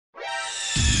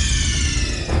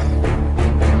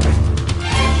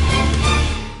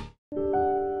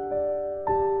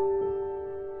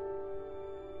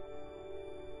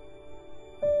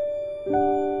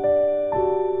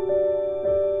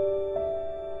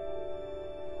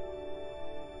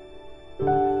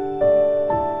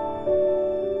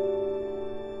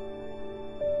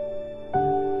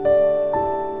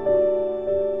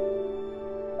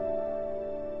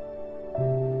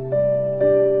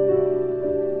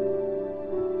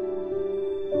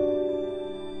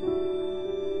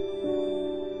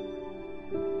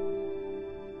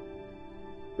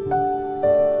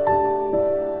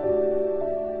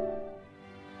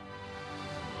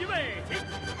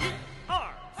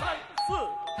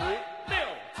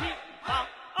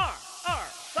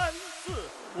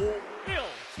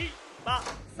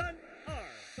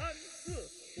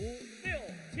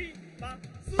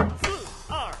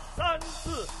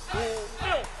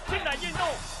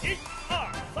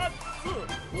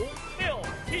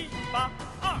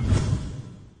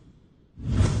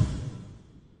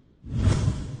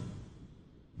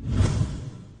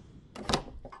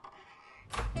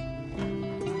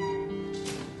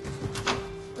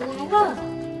克，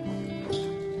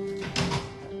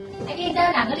还给你带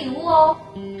了2个礼物哦。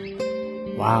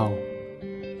哇哦！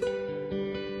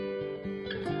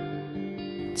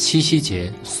七夕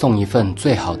节送一份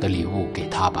最好的礼物给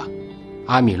他吧，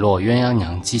阿米洛鸳鸯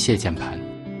娘机械键盘，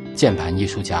键盘艺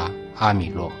术家阿米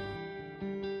洛。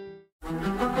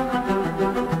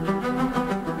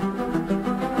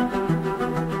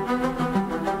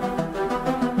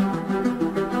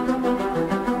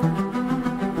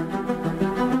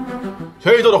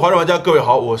全宇宙的华人玩家，各位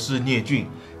好，我是聂俊。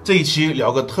这一期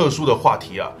聊个特殊的话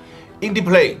题啊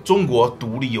 ，indiePlay 中国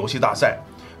独立游戏大赛，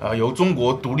由中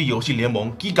国独立游戏联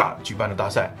盟 Giga 举办的大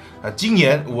赛。今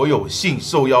年我有幸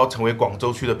受邀成为广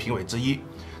州区的评委之一。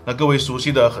那各位熟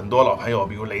悉的很多老朋友，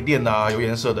比如雷电啊、游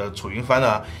研社的楚云帆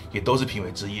啊，也都是评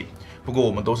委之一。不过我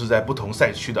们都是在不同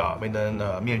赛区的没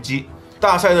能面基。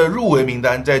大赛的入围名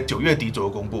单在9月底左右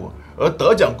公布，而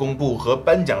得奖公布和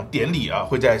颁奖典礼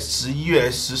会在11月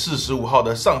14、15号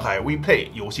的上海 WePlay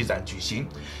游戏展举行。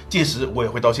届时我也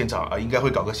会到现场应该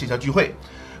会搞个线下聚会。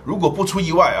如果不出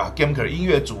意外gamker 音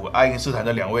乐组爱因斯坦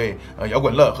的2位摇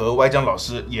滚乐和歪江老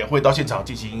师也会到现场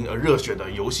进行热血的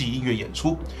游戏音乐演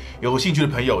出。有兴趣的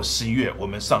朋友，11月我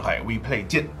们上海 WePlay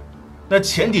见。那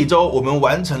前几周我们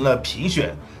完成了评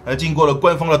选，经过了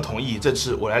官方的同意，这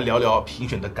次我来聊聊评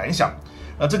选的感想。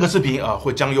那这个视频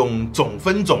会将用总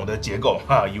分总的结构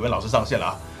语文老师上线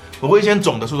了我会先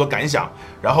总的说说感想，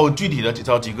然后具体的介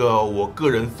绍几个我个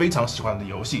人非常喜欢的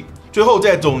游戏，最后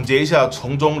再总结一下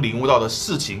从中领悟到的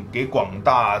事情，给广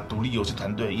大独立游戏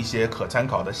团队一些可参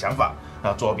考的想法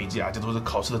做好笔记这都是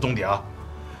考试的重点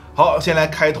好，先来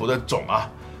开头的总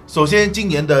首先今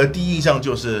年的第一印象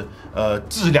就是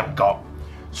质量高。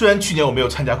虽然去年我没有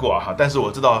参加过但是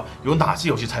我知道有哪些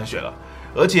游戏参选了，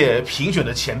而且评选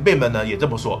的前辈们呢也这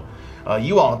么说。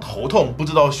以往头痛不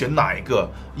知道选哪一个，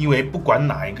因为不管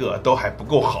哪一个都还不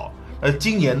够好。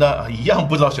今年呢一样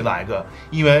不知道选哪一个，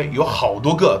因为有好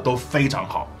多个都非常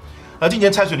好。今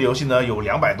年参选的游戏呢有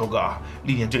200多个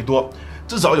历年最多，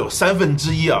至少有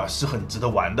1/3是很值得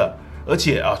玩的，而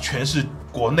且全是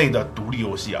国内的独立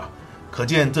游戏可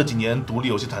见这几年独立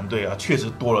游戏团队确实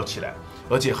多了起来，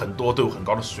而且很多都有很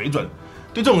高的水准。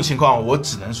对这种情况，我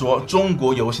只能说中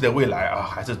国游戏的未来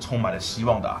还是充满了希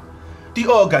望的第二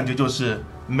个感觉就是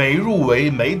没入围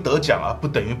没得奖不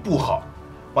等于不好。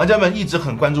玩家们一直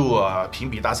很关注评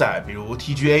比大赛，比如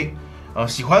TGA，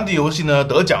喜欢的游戏呢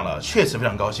得奖了，确实非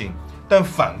常高兴。但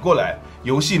反过来，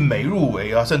游戏没入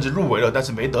围甚至入围了但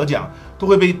是没得奖，都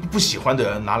会被不喜欢的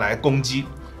人拿来攻击。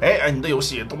你的游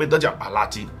戏都没得奖垃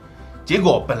圾。结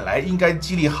果本来应该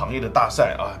激励行业的大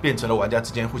赛变成了玩家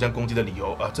之间互相攻击的理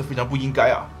由这非常不应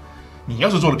该你要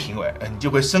是做了评委，你就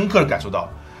会深刻的感受到，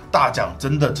大奖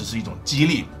真的只是一种激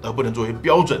励，而不能作为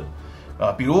标准。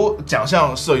比如奖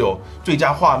项设有最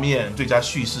佳画面、最佳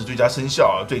叙事、最佳声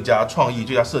效、最佳创意、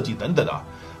最佳设计等等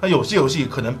那有些游戏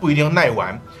可能不一定耐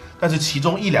玩，但是其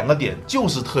中1-2个点就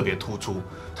是特别突出，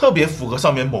特别符合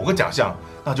上面某个奖项，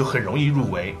那就很容易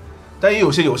入围。但也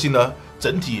有些游戏呢，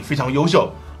整体非常优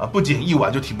秀不仅一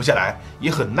玩就停不下来，也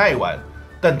很耐玩，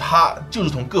但它就是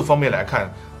从各方面来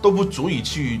看都不足以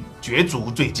去角逐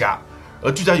最佳。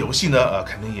而最佳游戏呢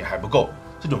肯定也还不够，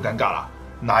这种尴尬了，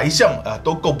哪一项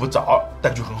都够不着，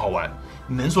但就很好玩，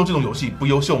你能说这种游戏不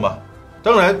优秀吗？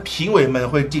当然评委们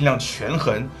会尽量权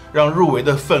衡，让入围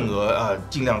的份额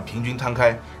尽量平均摊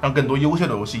开，让更多优秀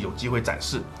的游戏有机会展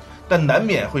示，但难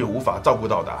免会有无法照顾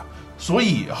到的所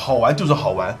以好玩就是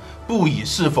好玩，不以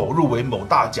是否入围某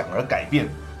大奖而改变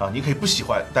你可以不喜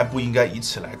欢，但不应该以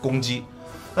此来攻击。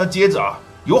那接着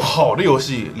有好的游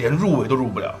戏连入围都入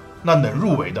不了，那能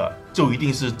入围的就一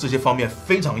定是这些方面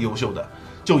非常优秀的，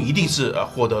就一定是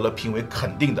获得了评委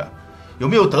肯定的。有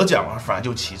没有得奖反而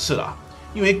就其次了，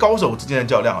因为高手之间的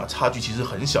较量差距其实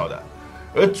很小的，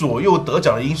而左右得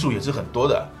奖的因素也是很多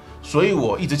的。所以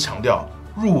我一直强调，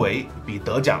入围比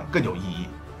得奖更有意义，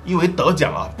因为得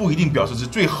奖不一定表示是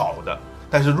最好的，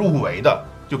但是入围的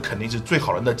就肯定是最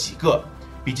好的那几个，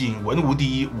毕竟文无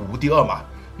第一，武无第二嘛，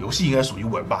游戏应该属于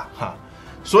文吧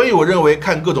所以我认为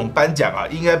看各种颁奖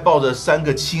应该抱着3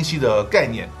个清晰的概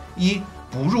念：一，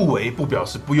不入围不表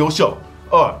示不优秀；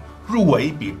二，入围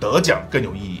比得奖更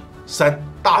有意义；三，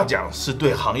大奖是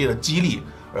对行业的激励，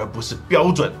而不是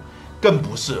标准，更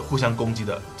不是互相攻击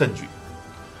的证据。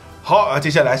好接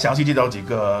下来详细介绍几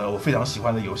个我非常喜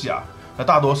欢的游戏那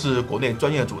大多是国内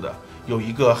专业组的，有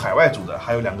1个海外组的，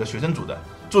还有2个学生组的。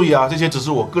注意这些只是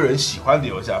我个人喜欢的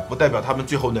游戏不代表他们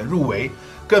最后能入围，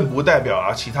更不代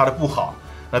表其他的不好。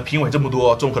那评委这么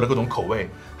多，综合了各种口味，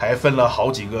还分了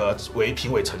好几个为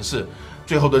评委城市，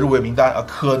最后的入围名单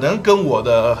可能跟我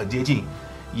的很接近，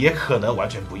也可能完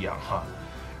全不一样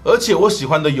而且我喜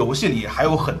欢的游戏里还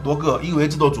有很多个，因为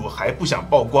制作组还不想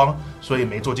曝光，所以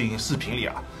没做进视频里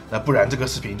啊。那不然这个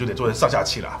视频就得做成上下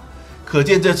期了。可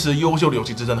见这次优秀的游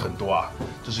戏真的很多啊，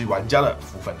这是玩家的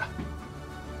福分啊。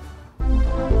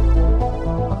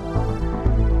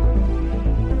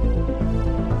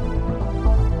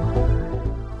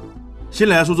先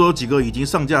来说说几个已经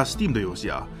上架 Steam 的游戏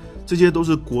啊，这些都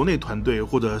是国内团队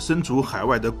或者身处海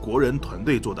外的国人团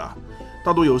队做的啊。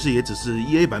大多游戏也只是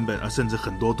EA 版本啊，甚至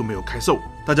很多都没有开售。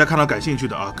大家看到感兴趣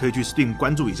的啊，可以去 Steam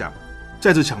关注一下。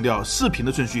再次强调，视频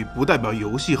的顺序不代表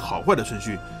游戏好坏的顺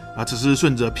序啊，只是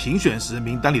顺着评选时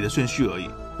名单里的顺序而已。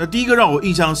那第一个让我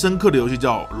印象深刻的游戏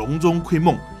叫《笼中窥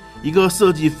梦》，一个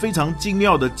设计非常精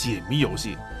妙的解谜游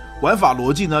戏，玩法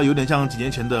逻辑呢有点像几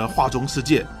年前的画中世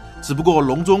界。只不过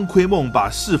笼中窥梦把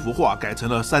4幅画改成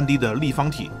了 3D 的立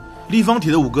方体，立方体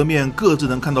的5个面各自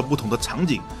能看到不同的场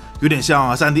景，有点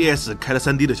像 3DS 开了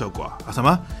 3D 的效果啊！什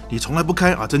么？你从来不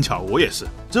开啊？真巧，我也是。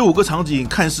这5个场景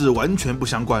看似完全不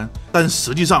相关，但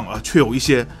实际上却有一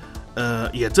些，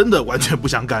也真的完全不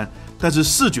相干，但是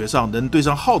视觉上能对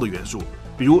上号的元素，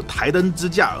比如台灯支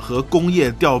架和工业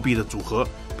吊臂的组合，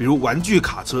比如玩具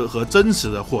卡车和真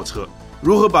实的货车。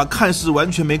如何把看似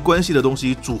完全没关系的东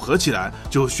西组合起来，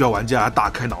就需要玩家大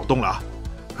开脑洞了。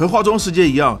和画中世界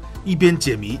一样，一边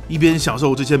解谜一边享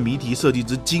受这些谜题设计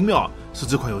之精妙，是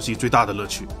这款游戏最大的乐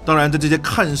趣。当然，在这些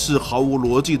看似毫无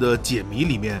逻辑的解谜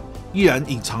里面，依然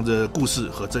隐藏着故事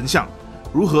和真相。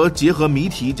如何结合谜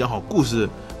题讲好故事，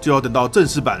就要等到正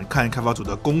式版看开发组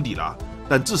的功底了。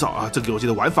但至少这个游戏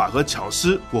的玩法和巧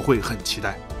思，我会很期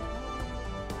待。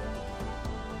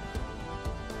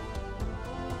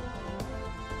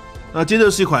那接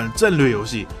着是一款战略游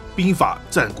戏《兵法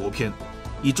战国篇》，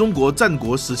以中国战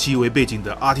国时期为背景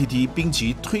的 RTT 兵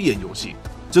棋推演游戏。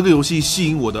这个游戏吸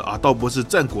引我的倒不是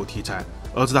战国题材，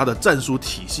而是它的战术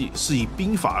体系是以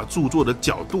兵法著作的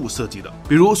角度设计的。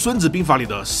比如《孙子兵法》里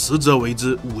的10则为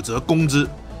之，5则攻之，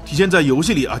体现在游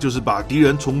戏里就是把敌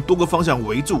人从多个方向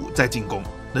围住再进攻，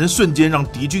能瞬间让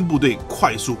敌军部队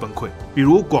快速崩溃。比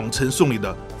如《广成颂》里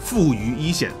的负于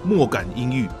一险，莫敢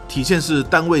阴郁，体现是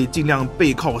单位尽量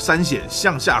背靠山险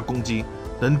向下攻击，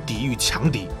能抵御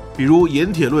强敌。比如《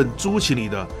盐铁论·诸秦》里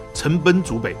的乘奔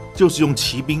逐北，就是用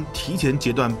骑兵提前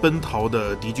截断奔逃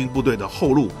的敌军部队的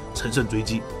后路，乘胜追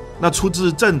击。那出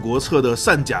自《战国策》的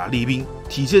善甲利兵，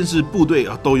体现是部队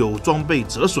都有装备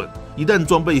折损，一旦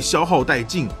装备消耗殆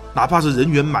尽，哪怕是人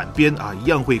员满编一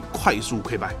样会快速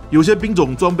溃败。有些兵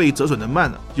种装备折损的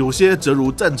慢，有些则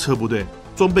如战车部队，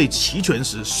装备齐全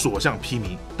时所向披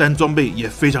靡，但装备也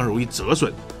非常容易折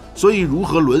损，所以如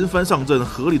何轮番上阵，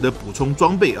合理的补充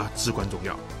装备至关重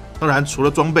要。当然，除了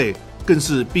装备，更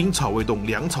是兵草未动，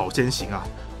粮草先行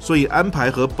所以安排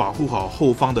和保护好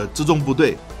后方的辎重部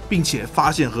队，并且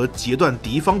发现和截断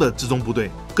敌方的辎重部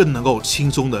队，更能够轻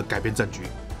松地改变战局。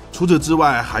除此之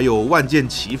外，还有万箭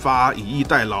齐发、以逸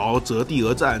待劳、择地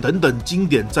而战等等经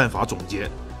典战法总结，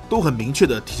都很明确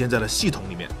地体现在了系统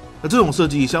里面。那这种设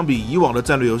计相比以往的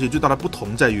战略游戏最大的不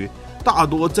同在于，大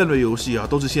多战略游戏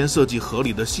都是先设计合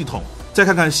理的系统，再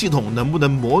看看系统能不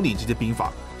能模拟这些兵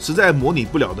法。实在模拟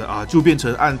不了的就变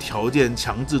成按条件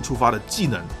强制触发的技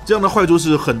能。这样的坏处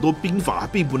是很多兵法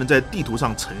并不能在地图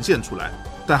上呈现出来，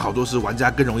但好处是玩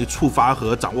家更容易触发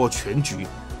和掌握全局，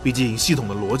毕竟系统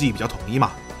的逻辑比较统一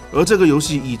嘛。而这个游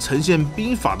戏以呈现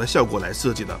兵法的效果来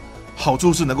设计的，好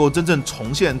处是能够真正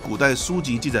重现古代书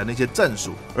籍记载那些战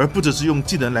术，而不只是用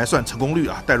技能来算成功率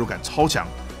代入感超强。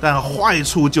但坏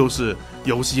处就是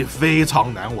游戏非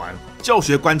常难玩，教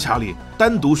学关卡里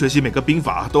单独学习每个兵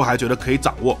法都还觉得可以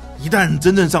掌握，一旦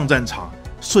真正上战场，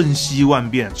瞬息万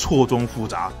变，错综复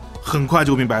杂，很快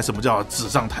就明白什么叫纸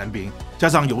上谈兵。加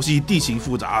上游戏地形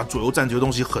复杂，左右战局的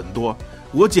东西很多，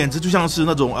我简直就像是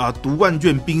那种读万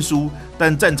卷兵书，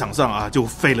但战场上就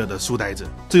废了的书呆子。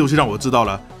这游戏让我知道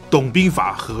了，懂兵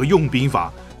法和用兵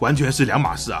法完全是两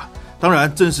码事当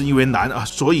然，正是因为难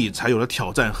所以才有了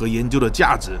挑战和研究的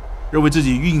价值。认为自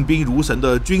己运兵如神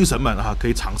的军神们可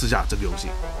以尝试下这个游戏。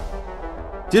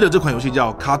接着这款游戏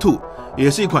叫 Cartoons，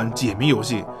 也是一款解谜游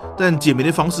戏，但解谜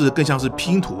的方式更像是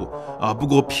拼图不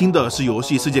过拼的是游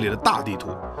戏世界里的大地图。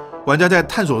玩家在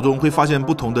探索中会发现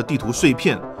不同的地图碎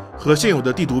片，和现有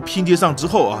的地图拼接上之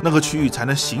后那个区域才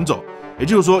能行走。也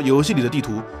就是说，游戏里的地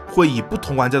图会以不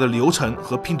同玩家的流程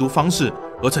和拼图方式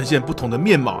而呈现不同的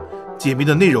面貌，解谜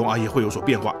的内容也会有所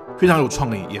变化，非常有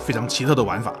创意，也非常奇特的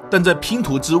玩法。但在拼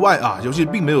图之外游戏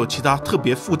并没有其他特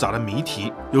别复杂的谜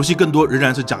题，游戏更多仍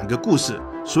然是讲一个故事，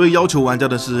所以要求玩家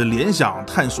的是联想、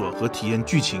探索和体验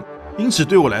剧情。因此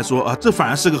对我来说这反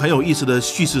而是个很有意思的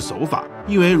叙事手法。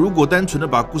因为如果单纯的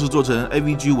把故事做成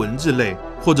AVG 文字类，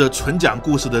或者纯讲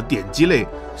故事的点击类，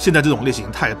现在这种类型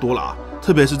太多了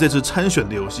特别是这次参选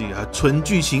的游戏纯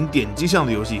剧情点击项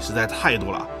的游戏实在太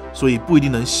多了，所以不一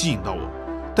定能吸引到我。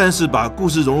但是把故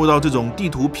事融入到这种地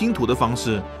图拼图的方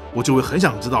式，我就会很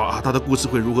想知道它的故事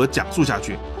会如何讲述下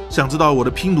去，想知道我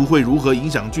的拼图会如何影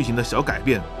响剧情的小改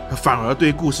变，反而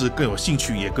对故事更有兴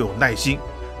趣，也更有耐心。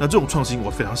那这种创新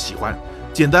我非常喜欢，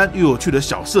简单又有趣的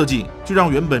小设计，就让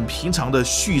原本平常的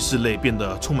叙事类变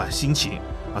得充满新奇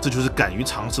这就是敢于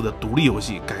尝试的独立游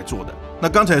戏该做的。那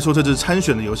刚才说这次参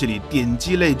选的游戏里，点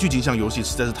击类剧情向游戏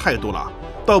实在是太多了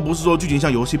倒不是说剧情向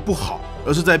游戏不好，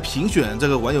而是在评选这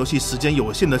个玩游戏时间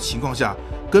有限的情况下，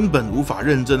根本无法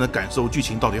认真的感受剧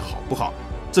情到底好不好。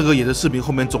这个也是视频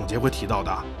后面总结会提到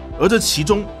的而这其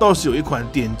中倒是有一款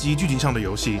点击剧情向的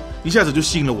游戏，一下子就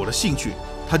吸引了我的兴趣，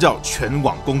它叫全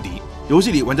网公敌。游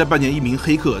戏里玩家扮演一名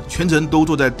黑客，全程都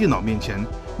坐在电脑面前，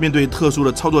面对特殊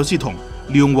的操作系统，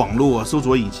利用网络、搜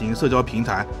索引擎、社交平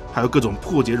台，还有各种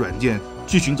破解软件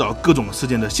去寻找各种事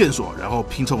件的线索，然后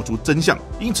拼凑出真相。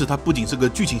因此它不仅是个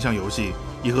剧情向游戏，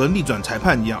也和逆转裁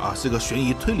判一样是个悬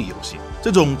疑推理游戏。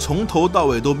这种从头到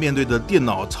尾都面对着电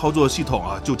脑操作系统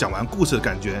就讲完故事的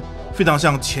感觉，非常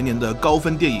像前年的高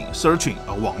分电影 Searching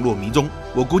网络迷踪。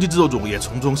我估计制作组也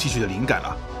从中吸取了灵感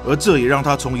而这也让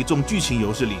他从一众剧情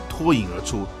游戏里脱颖而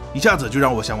出，一下子就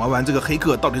让我想玩玩这个黑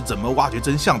客到底怎么挖掘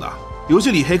真相的游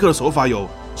戏里黑客的手法有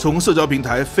从社交平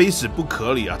台非死不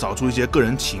可里找出一些个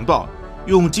人情报，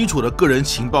用基础的个人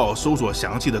情报搜索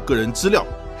详细的个人资料，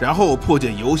然后破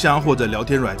解邮箱或者聊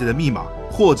天软件的密码，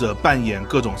或者扮演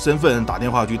各种身份打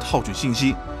电话去套取信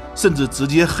息，甚至直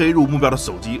接黑入目标的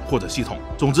手机或者系统。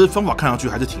总之方法看上去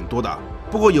还是挺多的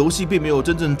不过游戏并没有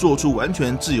真正做出完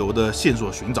全自由的线索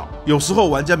寻找，有时候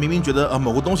玩家明明觉得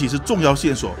某个东西是重要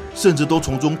线索，甚至都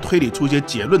从中推理出一些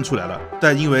结论出来了，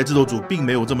但因为制作组并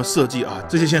没有这么设计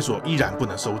这些线索依然不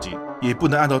能收集，也不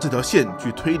能按照这条线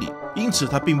去推理，因此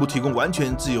它并不提供完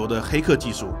全自由的黑客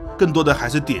技术，更多的还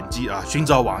是点击寻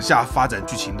找往下发展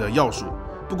剧情的要素。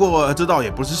不过这倒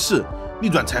也不是事，逆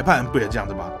转裁判不也这样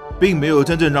的吗？并没有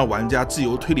真正让玩家自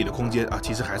由推理的空间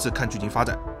其实还是看剧情发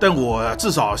展。但我至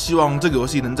少希望这个游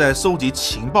戏能在收集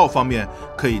情报方面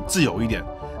可以自由一点，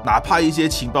哪怕一些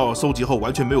情报收集后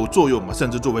完全没有作用，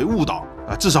甚至作为误导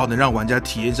至少能让玩家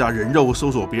体验一下人肉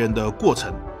搜索别人的过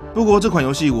程。不过这款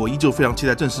游戏我依旧非常期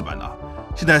待正式版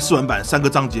现在试玩版3个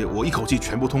章节我一口气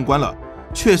全部通关了，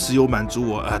确实有满足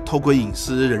我偷窥隐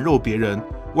私、人肉别人，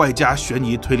外加悬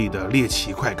疑推理的猎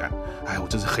奇快感。我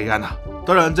真是黑暗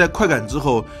当然在快感之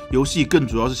后，游戏更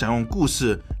主要是想用故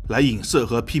事来影射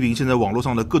和批评现在网络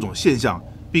上的各种现象，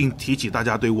并提起大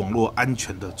家对网络安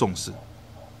全的重视。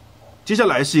接下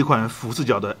来是一款俯视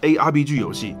角的 ARPG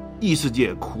游戏《异世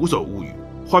界苦手物语》，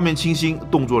画面清新，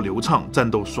动作流畅，战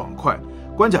斗爽快，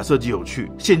关卡设计有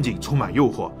趣，陷阱充满诱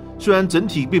惑。虽然整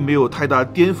体并没有太大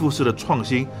颠覆式的创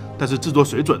新，但是制作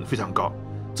水准非常高。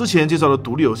之前介绍的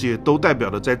独立游戏都代表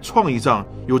着在创意上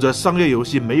有着商业游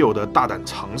戏没有的大胆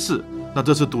尝试，那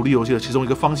这是独立游戏的其中一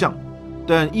个方向。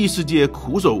但异世界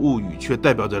苦手物语却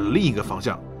代表着另一个方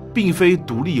向，并非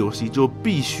独立游戏就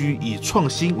必须以创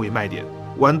新为卖点。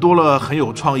玩多了很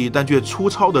有创意但却粗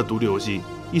糙的独立游戏，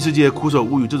异世界苦手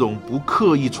物语这种不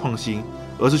刻意创新，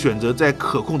而是选择在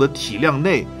可控的体量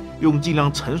内用尽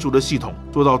量成熟的系统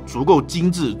做到足够精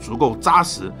致、足够扎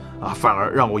实反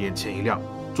而让我眼前一亮。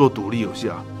做独立游戏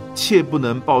切不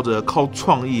能抱着靠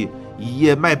创意一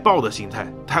夜卖爆的心态，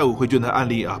太武绘卷的案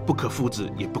例不可复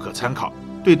制也不可参考。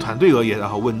对团队而言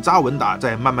稳扎稳打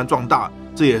再慢慢壮大，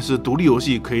这也是独立游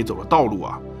戏可以走的道路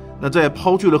那在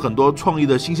抛去了很多创意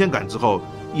的新鲜感之后，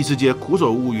异世界苦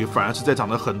手物语反而是在场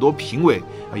的很多评委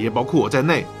也包括我在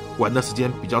内玩的时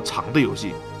间比较长的游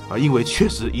戏因为确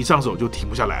实一上手就停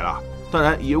不下来了。当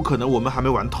然也有可能我们还没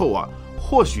玩透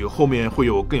或许后面会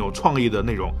有更有创意的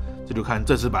内容，这就看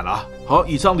正式版了好，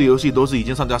以上的游戏都是已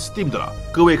经上架 Steam 的了，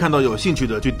各位看到有兴趣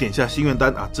的去点下心愿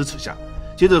单支持下。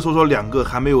接着说说2个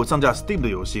还没有上架 Steam 的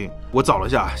游戏，我找了一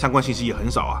下，相关信息也很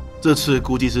少这次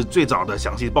估计是最早的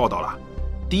详细报道了。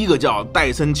第一个叫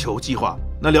戴森球计划，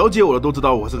那了解我的都知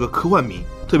道我是个科幻迷，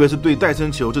特别是对戴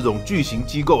森球这种巨型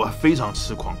机构非常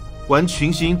痴狂。玩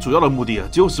群星主要的目的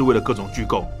就是为了各种巨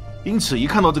构，因此一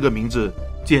看到这个名字，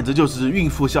简直就是孕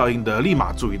妇效应的，立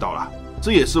马注意到了。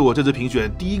这也是我这次评选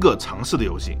第一个尝试的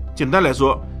游戏。简单来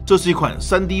说，这是一款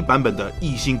 3D 版本的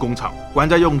异星工厂，玩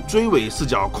家用追尾视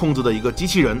角控制的一个机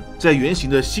器人，在圆形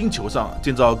的星球上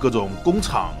建造各种工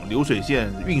厂、流水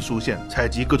线、运输线，采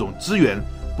集各种资源，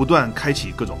不断开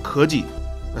启各种科技。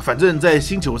反正在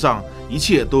星球上一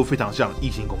切都非常像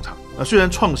异星工厂。虽然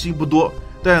创新不多，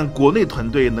但国内团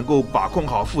队能够把控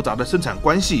好复杂的生产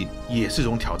关系也是一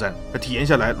种挑战。体验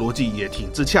下来逻辑也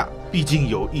挺自洽，毕竟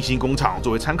有异星工厂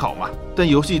作为参考嘛。但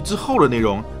游戏之后的内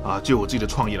容就有自己的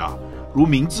创意了，如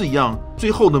名字一样，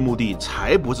最后的目的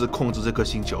才不是控制这颗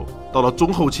星球。到了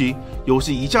中后期，游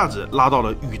戏一下子拉到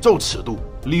了宇宙尺度，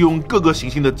利用各个行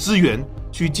星的资源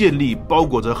去建立包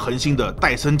裹着恒星的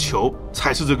戴森球，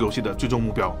才是这个游戏的最终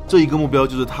目标。这一个目标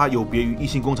就是它有别于异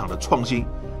星工厂的创新，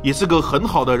也是个很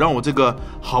好的让我这个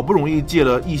好不容易戒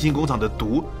了异星工厂的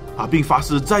毒并发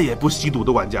誓再也不吸毒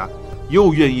的玩家，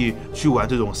又愿意去玩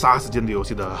这种杀时间的游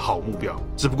戏的好目标。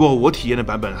只不过我体验的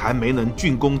版本还没能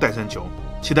竣工戴森球，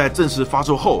期待正式发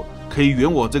售后可以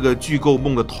圆我这个剧构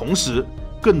梦的同时，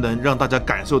更能让大家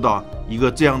感受到一个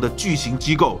这样的巨型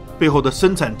机构背后的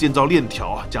生产建造链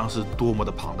条将是多么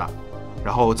的庞大。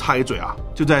然后插一嘴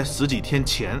就在十几天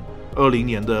前，20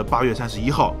年的8月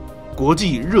31号，国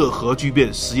际热核聚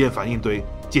变实验反应堆，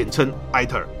简称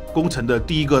ITER 工程的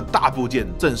第一个大部件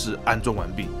正式安装完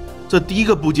毕。这第一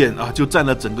个部件就占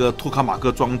了整个托卡马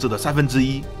克装置的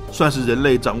1/3，算是人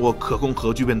类掌握可控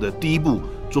核聚变的第一步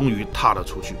终于踏了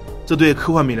出去。这对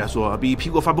科幻迷来说比苹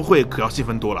果发布会可要兴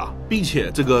奋多了，并且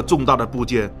这个重大的部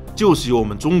件就是由我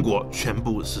们中国全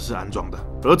部实施安装的，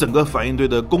而整个反应堆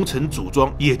的工程组装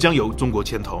也将由中国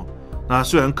牵头。那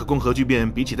虽然可控核聚变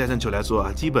比起戴森球来说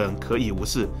基本可以无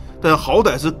视，但好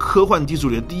歹是科幻技术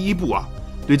里的第一步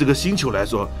对这个星球来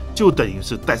说就等于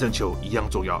是戴森球一样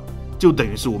重要，就等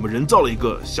于是我们人造了一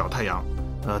个小太阳。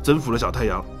征服了小太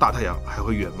阳，大太阳还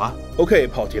会远吗 ？OK，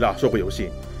 跑题了，说回游戏。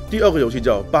第二个游戏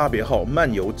叫《巴别号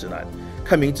漫游指南》，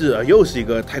看名字又是一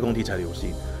个太空题材的游戏。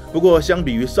不过相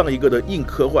比于上一个的硬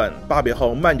科幻，《巴别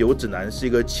号漫游指南》是一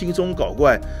个轻松搞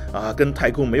怪跟太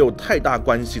空没有太大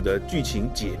关系的剧情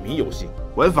解谜游戏。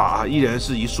玩法依然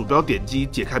是以鼠标点击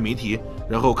解开谜题，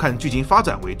然后看剧情发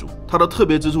展为主。它的特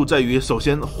别之处在于，首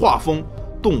先画风、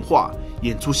动画、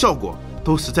演出效果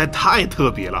都实在太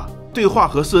特别了。对话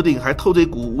和设定还透着一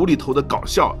股无厘头的搞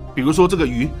笑，比如说这个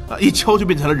鱼一敲就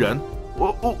变成了人，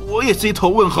我也是一头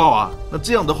问号那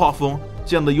这样的画风，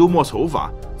这样的幽默手法，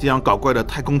这样搞怪的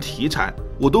太空题材，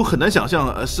我都很难想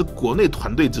象是国内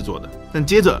团队制作的。但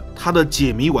接着它的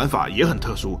解谜玩法也很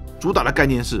特殊，主打的概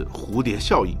念是蝴蝶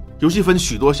效应。游戏分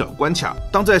许多小关卡，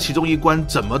当在其中一关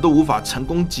怎么都无法成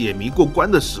功解谜过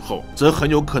关的时候，则很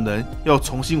有可能要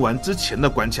重新玩之前的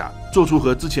关卡，做出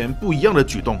和之前不一样的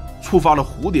举动，触发了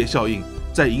蝴蝶效应，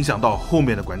再影响到后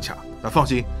面的关卡。那放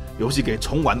心，游戏给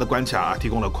重玩的关卡提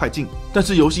供了快进，但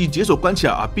是游戏解锁关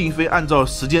卡并非按照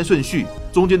时间顺序，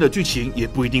中间的剧情也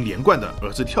不一定连贯的，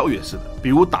而是跳跃式的。比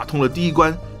如打通了第一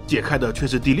关，解开的却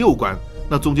是第6关，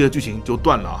那中间的剧情就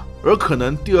断了而可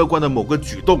能第2关的某个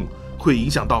举动会影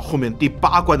响到后面第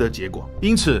8关的结果。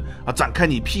因此展开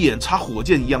你屁眼插火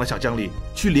箭一样的想象力，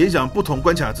去联想不同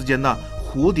关卡之间那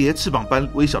蝴蝶翅膀般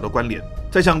微小的关联，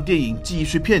再像电影记忆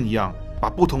碎片一样，把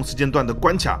不同时间段的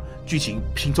关卡剧情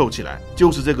拼凑起来，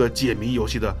就是这个解谜游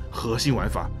戏的核心玩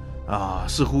法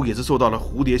似乎也是受到了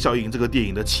蝴蝶效应这个电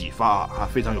影的启发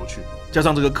非常有趣。加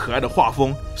上这个可爱的画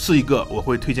风，是一个我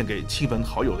会推荐给亲朋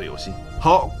好友的游戏。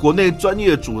好，国内专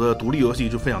业组的独立游戏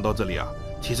就分享到这里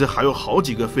其实还有好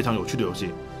几个非常有趣的游戏，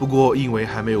不过因为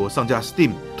还没有上架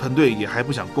Steam， 团队也还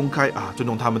不想公开尊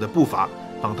重他们的步伐，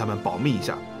帮他们保密一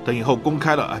下，等以后公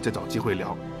开了再找机会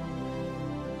聊。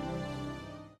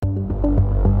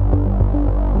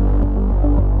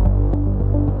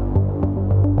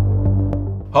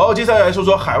好，接下来说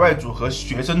说海外组和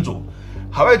学生组。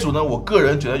海外组呢，我个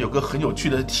人觉得有个很有趣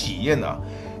的体验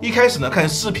一开始呢，看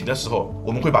视频的时候，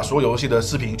我们会把所有游戏的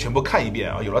视频全部看一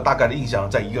遍有了大概的印象，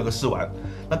再一个个试玩。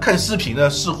那看视频呢，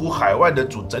似乎海外的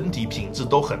组整体品质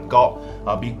都很高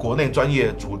比国内专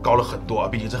业组高了很多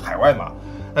毕竟是海外嘛。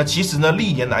那其实呢，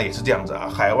历年来也是这样子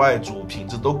海外组品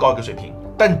质都高一个水平。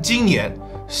但今年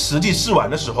实际试玩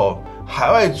的时候，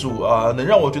海外组能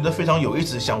让我觉得非常有意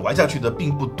思，想玩下去的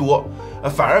并不多，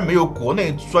反而没有国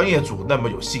内专业组那么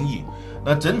有新意。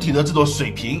那整体的制作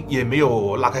水平也没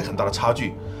有拉开很大的差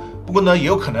距。不过呢，也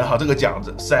有可能这个奖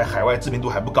子在海外知名度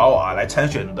还不高来参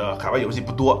选的海外游戏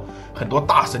不多，很多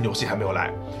大神游戏还没有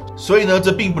来。所以呢，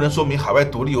这并不能说明海外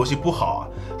独立游戏不好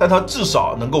但它至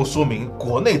少能够说明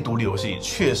国内独立游戏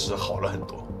确实好了很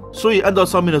多。所以按照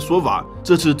上面的说法，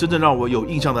这次真正让我有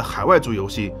印象的海外组游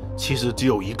戏其实只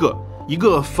有一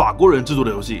个法国人制作的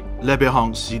游戏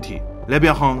Labyrinthe City。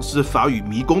 Labyrinthe 是法语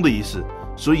迷宫的意思，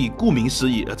所以顾名思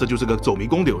义这就是个走迷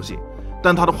宫的游戏。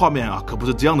但它的画面可不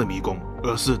是这样的迷宫，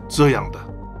而是这样的。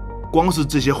光是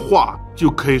这些画就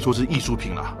可以说是艺术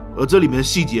品了，而这里面的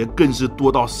细节更是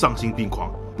多到丧心病狂。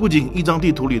不仅一张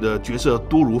地图里的角色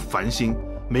多如繁星，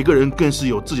每个人更是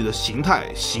有自己的形态、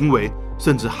行为，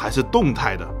甚至还是动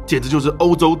态的，简直就是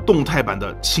欧洲动态版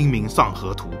的《清明上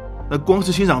河图》。那光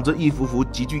是欣赏这一幅幅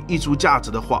极具艺术价值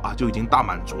的画就已经大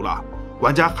满足了。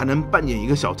玩家还能扮演一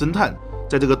个小侦探，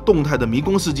在这个动态的迷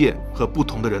宫世界和不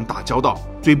同的人打交道，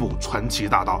追捕传奇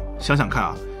大盗。想想看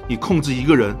啊，你控制一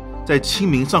个人在清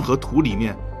明上河图里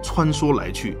面穿梭来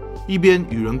去，一边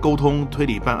与人沟通、推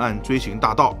理办案、追寻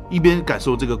大盗，一边感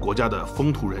受这个国家的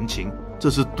风土人情，这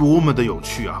是多么的有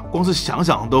趣啊！光是想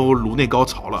想都颅内高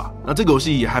潮了。那这个游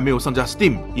戏也还没有上架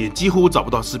Steam， 也几乎找不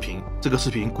到视频，这个视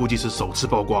频估计是首次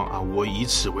曝光啊，我以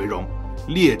此为荣，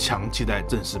列强期待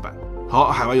正式版。好，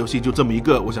海外游戏就这么一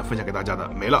个，我想分享给大家的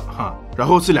没了哈。然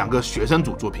后是2个学生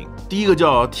组作品，第一个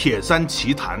叫《铁山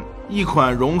奇谈》，一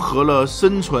款融合了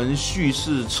生存叙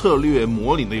事策略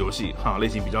模拟的游戏哈，类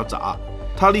型比较杂。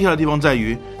它厉害的地方在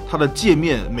于它的界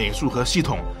面、美术和系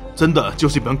统真的就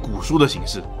是一本古书的形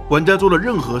式，玩家做的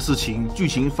任何事情、剧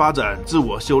情发展、自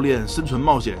我修炼、生存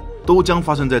冒险，都将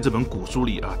发生在这本古书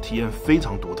里啊，体验非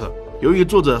常独特。由于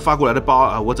作者发过来的包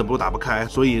啊，我怎么都打不开，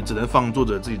所以只能放作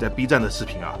者自己在 B 站的视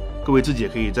频啊。各位自己也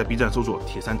可以在 B 站搜索《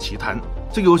铁山奇谈》。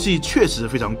这个游戏确实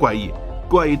非常怪异，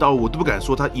怪异到我都不敢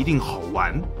说它一定好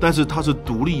玩，但是它是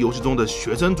独立游戏中的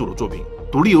学生组的作品。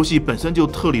独立游戏本身就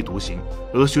特立独行，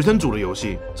而学生组的游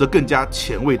戏则更加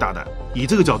前卫大胆。以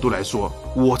这个角度来说，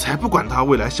我才不管它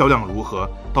未来销量如何，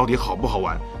到底好不好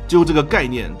玩，就这个概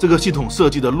念、这个系统设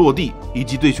计的落地，以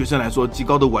及对学生来说极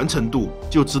高的完成度，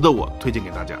就值得我推荐给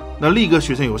大家。那另一个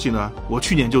学生游戏呢，我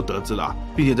去年就得知了，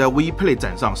并且在 WePlay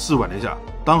展上试玩了一下，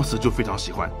当时就非常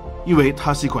喜欢。因为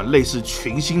它是一款类似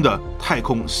群星的太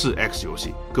空 4X 游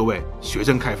戏，各位学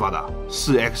生开发的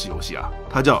 4X 游戏啊，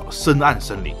它叫深暗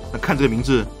森林。那看这个名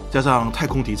字加上太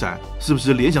空题材，是不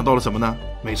是联想到了什么呢？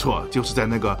没错，就是在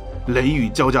那个雷雨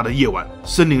交加的夜晚，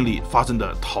森林里发生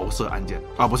的桃色案件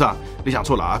啊，不是啊，你想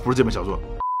错了啊，不是这本小说。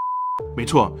没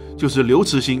错，就是刘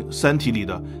慈欣《三体》里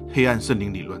的黑暗森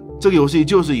林理论。这个游戏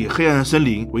就是以黑暗森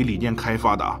林为理念开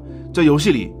发的啊，在游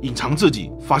戏里隐藏自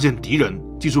己、发现敌人、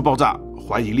技术爆炸、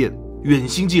怀疑链、远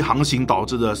星际航行导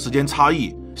致的时间差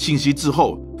异、信息滞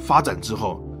后、发展滞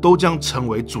后，都将成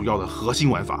为主要的核心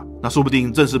玩法。那说不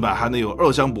定正式版还能有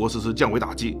二香博士是降维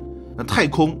打击。那太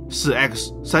空、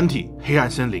4X、三体、黑暗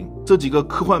森林这几个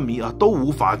科幻迷啊都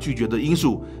无法拒绝的因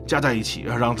素加在一起，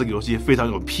让这个游戏非常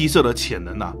有批色的潜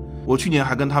能啊。我去年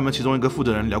还跟他们其中一个负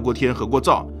责人聊过天、合过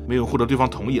照，没有获得对方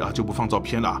同意啊，就不放照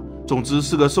片了。总之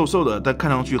是个瘦瘦的但看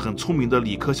上去很聪明的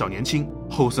理科小年轻，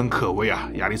后生可畏啊，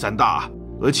压力山大啊。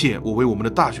而且我为我们的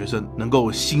大学生能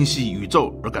够心系宇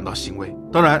宙而感到欣慰。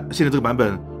当然，现在这个版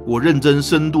本我认真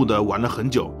深度的玩了很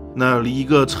久，那离一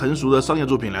个成熟的商业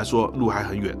作品来说，路还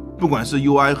很远。不管是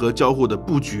UI 和交互的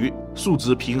布局、数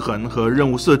值平衡和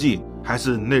任务设计，还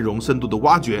是内容深度的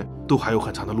挖掘，都还有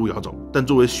很长的路要走。但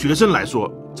作为学生来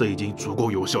说，这已经足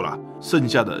够优秀了，剩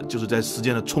下的就是在时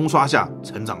间的冲刷下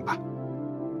成长吧。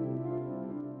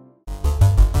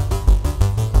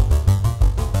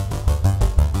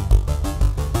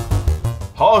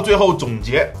好，最后总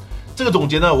结，这个总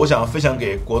结呢，我想分享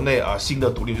给国内新的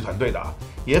独立游戏团队的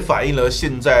也反映了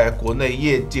现在国内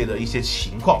业界的一些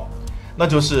情况，那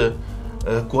就是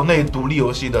国内独立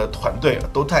游戏的团队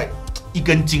都太一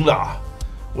根筋了啊。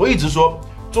我一直说，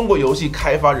中国游戏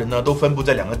开发人呢都分布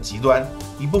在2个极端，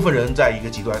一部分人在一个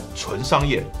极端纯商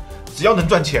业，只要能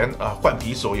赚钱啊，换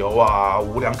皮手游啊，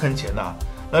无良坑钱啊。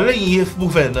那另一部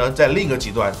分人呢，在另一个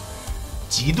极端，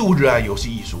极度热爱游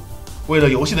戏艺术。为了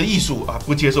游戏的艺术啊，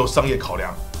不接受商业考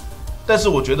量。但是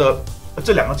我觉得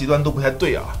这2个极端都不太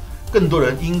对啊，更多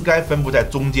人应该分布在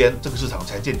中间，这个市场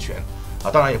才健全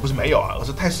啊。当然也不是没有啊，而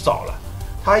是太少了。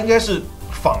它应该是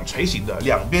纺锤型的，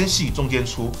两边细中间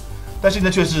粗，但现在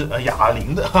却是哑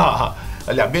铃的，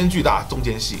两边巨大中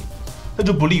间细，这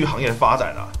就不利于行业的发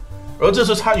展了。而这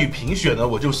次参与评选呢，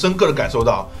我就深刻的感受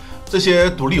到，这些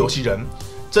独立游戏人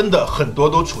真的很多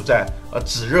都处在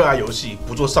只热爱游戏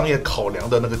不做商业考量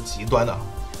的那个极端啊。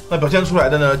那表现出来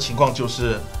的呢情况就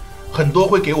是，很多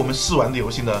会给我们试玩的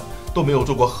游戏呢都没有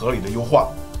做过合理的优化。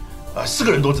4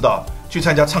个人都知道，去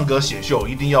参加唱歌写秀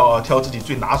一定要挑自己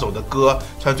最拿手的歌，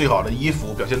穿最好的衣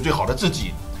服，表现最好的自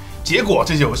己。结果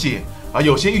这些游戏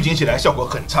有些预警起来效果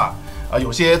很差有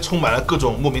些充满了各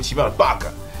种莫名其妙的 bug，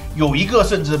 有一个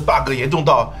甚至 bug 严重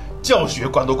到教学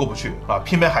关都过不去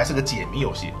偏偏还是个解谜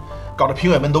游戏。搞得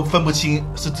评委们都分不清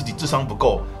是自己智商不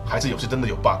够，还是游戏真的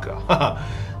有 bug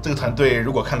这个团队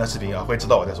如果看了视频会知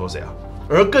道我在说谁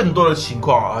而更多的情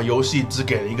况游戏只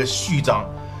给了一个序章，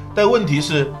但问题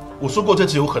是，我说过这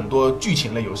次有很多剧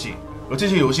情类游戏，而这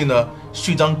些游戏呢，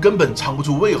序章根本尝不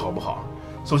出味，好不好？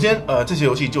首先，这些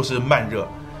游戏就是慢热，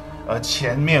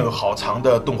前面有好长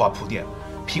的动画铺垫，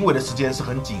评委的时间是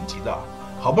很紧急的，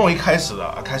好不容易开始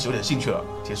了，开始有点兴趣了，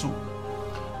结束。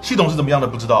系统是怎么样的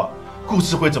不知道。故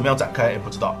事会怎么样展开也不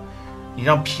知道，你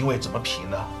让评委怎么评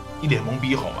呢？一脸懵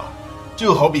逼好吗？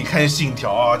就好比看信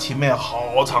条啊，前面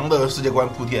好长的世界观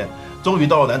铺垫，终于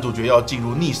到了男主角要进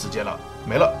入逆时间了，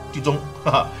没了，剧终，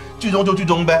哈哈，剧终就剧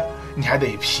终呗，你还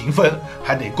得评分，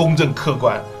还得公正客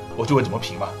观，我就问怎么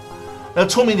评吧。那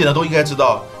聪明点的都应该知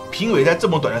道，评委在这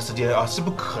么短的时间啊，是不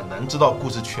可能知道故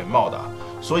事全貌的，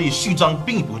所以序章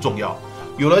并不重要。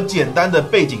有了简单的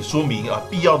背景说明啊，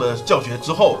必要的教学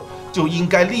之后，就应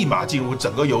该立马进入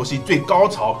整个游戏最高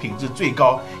潮、品质最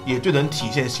高，也最能体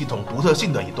现系统独特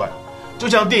性的一段。就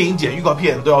像电影剪预告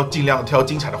片都要尽量挑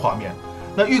精彩的画面，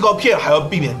那预告片还要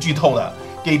避免剧透呢。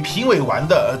给评委玩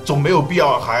的，总没有必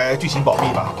要还剧情保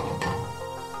密吧？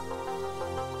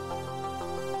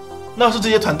那是这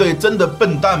些团队真的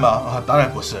笨蛋吗？啊，当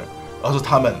然不是，而是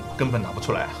他们根本拿不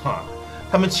出来哈。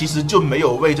他们其实就没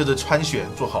有为这次参选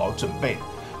做好准备，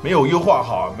没有优化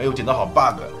好，没有检查好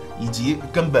bug， 以及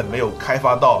根本没有开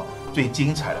发到最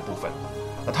精彩的部分。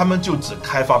他们就只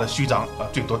开发了序章，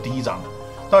最多第一章。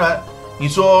当然，你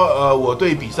说我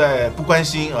对比赛不关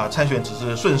心啊，参选只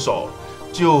是顺手。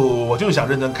我就想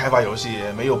认真开发游戏，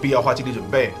没有必要花精力准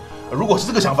备。如果是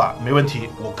这个想法，没问题，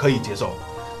我可以接受。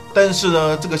但是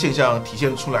呢，这个现象体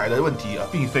现出来的问题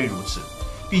并非如此。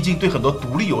毕竟对很多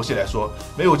独立游戏来说，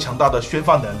没有强大的宣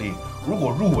发能力，如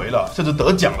果入围了，甚至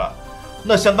得奖了，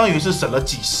那相当于是省了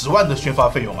几十万的宣发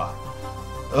费用啊。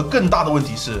而更大的问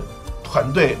题是，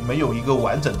团队没有一个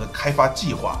完整的开发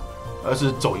计划，而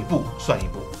是走一步算一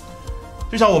步。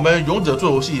就像我们勇者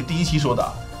做游戏第一期说的，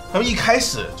他们一开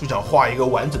始就想画一个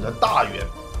完整的大圆，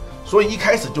所以一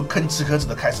开始就吭哧吭哧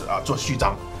的开始做序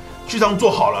章，序章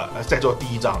做好了再做第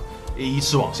一章，依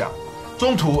次往下。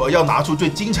中途要拿出最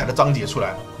精彩的章节出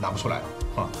来，拿不出来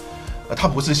啊。他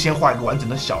不是先画一个完整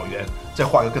的小圆，再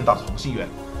画一个更大的同心圆。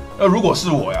如果是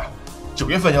我呀，9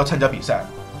月份要参加比赛，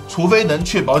除非能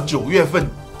确保9月份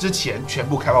之前全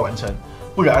部开发完成，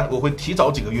不然我会提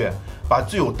早几个月把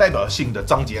最有代表性的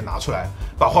章节拿出来，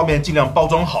把画面尽量包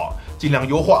装好，尽量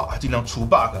优化，尽量除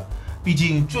bug。毕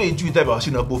竟最具代表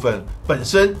性的部分本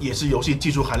身也是游戏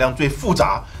技术含量最复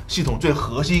杂、系统最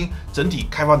核心、整体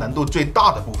开发难度最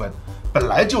大的部分，本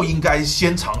来就应该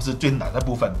先尝试最难的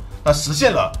部分，那实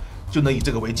现了就能以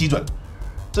这个为基准。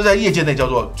这在业界内叫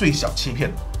做最小欺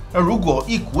骗。那如果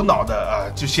一股脑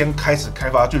的就先开始开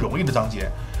发最容易的章节，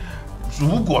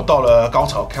如果到了高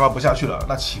潮开发不下去了，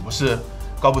那岂不是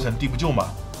高不成低不就吗？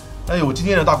那有经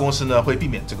验的大公司呢会避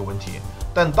免这个问题，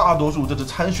但大多数这次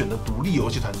参选的独立游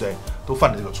戏团队都犯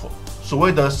了这个错。所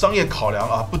谓的商业考量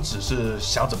不只是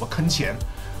想怎么坑钱，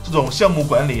这种项目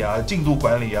管理进度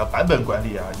管理版本管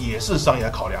理也是商业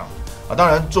考量当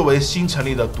然，作为新成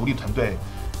立的独立团队，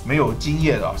没有经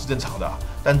验是正常的，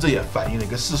但这也反映了一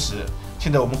个事实：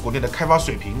现在我们国内的开发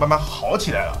水平慢慢好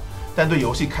起来了，但对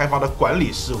游戏开发的管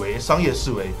理思维、商业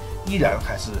思维依然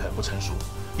还是很不成熟，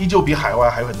依旧比海外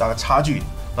还有很大的差距。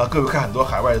各位看很多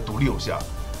海外的独立游戏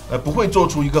不会做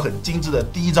出一个很精致的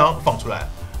第一章放出来，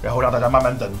然后让大家慢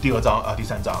慢等第二章第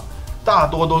三章，大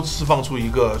多都是放出一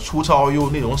个粗糙又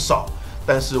内容少，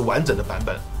但是完整的版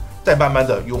本，再慢慢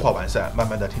的优化完善，慢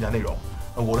慢的添加内容。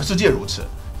我的世界如此，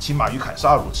骑马与砍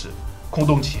杀如此，空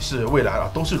洞骑士、蔚蓝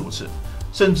都是如此，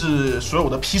甚至所有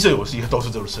的 PC 游戏都是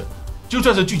如此。就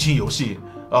算是剧情游戏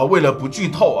为了不剧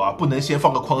透不能先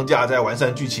放个框架再完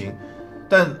善剧情，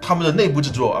但他们的内部制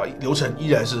作流程依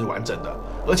然是完整的，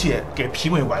而且给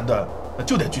评委玩的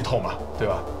就得剧透嘛，对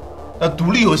吧？那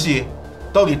独立游戏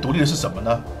到底独立的是什么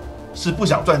呢？是不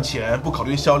想赚钱、不考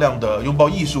虑销量的拥抱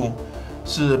艺术？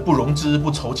是不融资、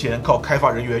不筹钱，靠开发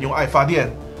人员用爱发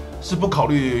电？是不考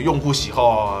虑用户喜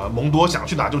好，蒙多想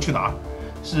去哪就去哪？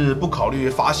是不考虑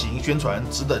发行、宣传，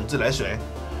只等自来水？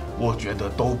我觉得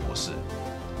都不是。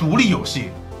独立游戏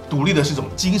独立的是一种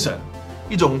精神，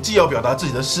一种既要表达自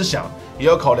己的思想，也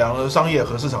要考量商业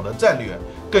和市场的战略，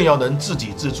更要能自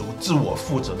给自足、自我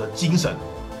负责的精神。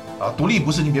独立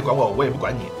不是你别管我，我也不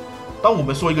管你。当我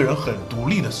们说一个人很独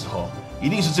立的时候，一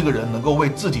定是这个人能够为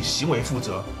自己行为负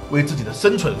责，为自己的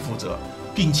生存负责，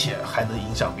并且还能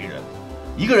影响别人。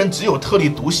一个人只有特立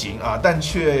独行但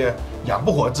却养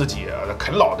不活自己、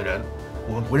啃老的人，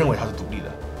我们不认为他是独立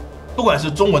的。不管是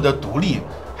中文的独立，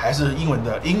还是英文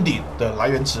的 indie 的来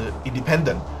源词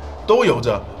independent， 都有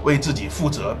着为自己负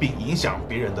责并影响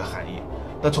别人的含义。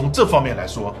那从这方面来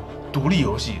说，独立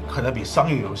游戏可能比商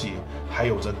业游戏还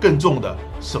有着更重的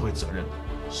社会责任。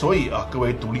所以各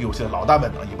位独立游戏的老大们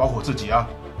也包括自己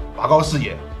拔高视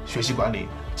野，学习管理，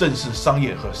正视商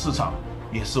业和市场，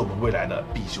也是我们未来的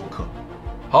必修课。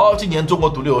好，今年中国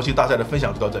独立游戏大赛的分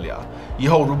享就到这里以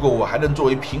后如果我还能作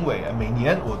为评委，每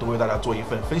年我都为大家做一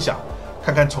份分享，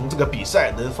看看从这个比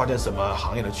赛能发现什么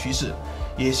行业的趋势。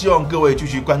也希望各位继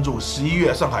续关注11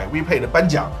月上海 WePlay 的颁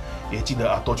奖，也记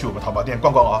得多去我们淘宝店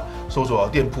逛逛哦，搜索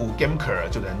店铺 gamker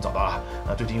就能找到了。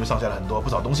那最近又上架了不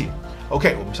少东西。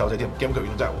OK， 我们下回再见 ，gamker 运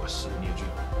动站，我是聂俊。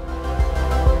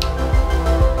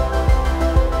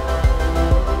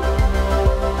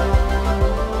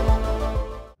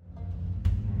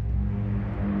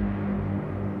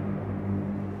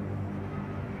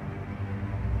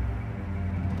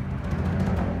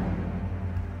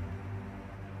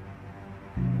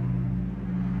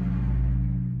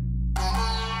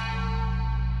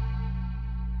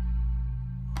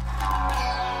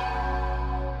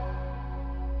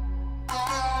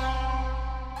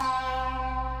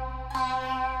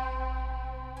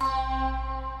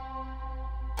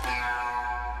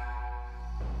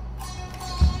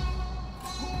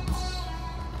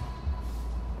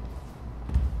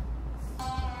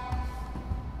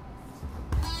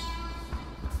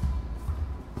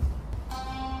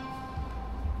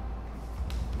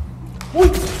喂，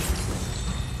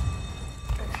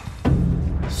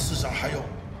世上还有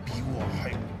比我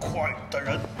还快的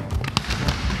人？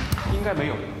应该没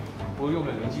有，我用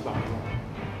了连击宝。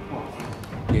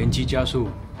连击加速，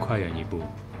快人一步，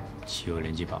岂有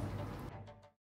连击宝？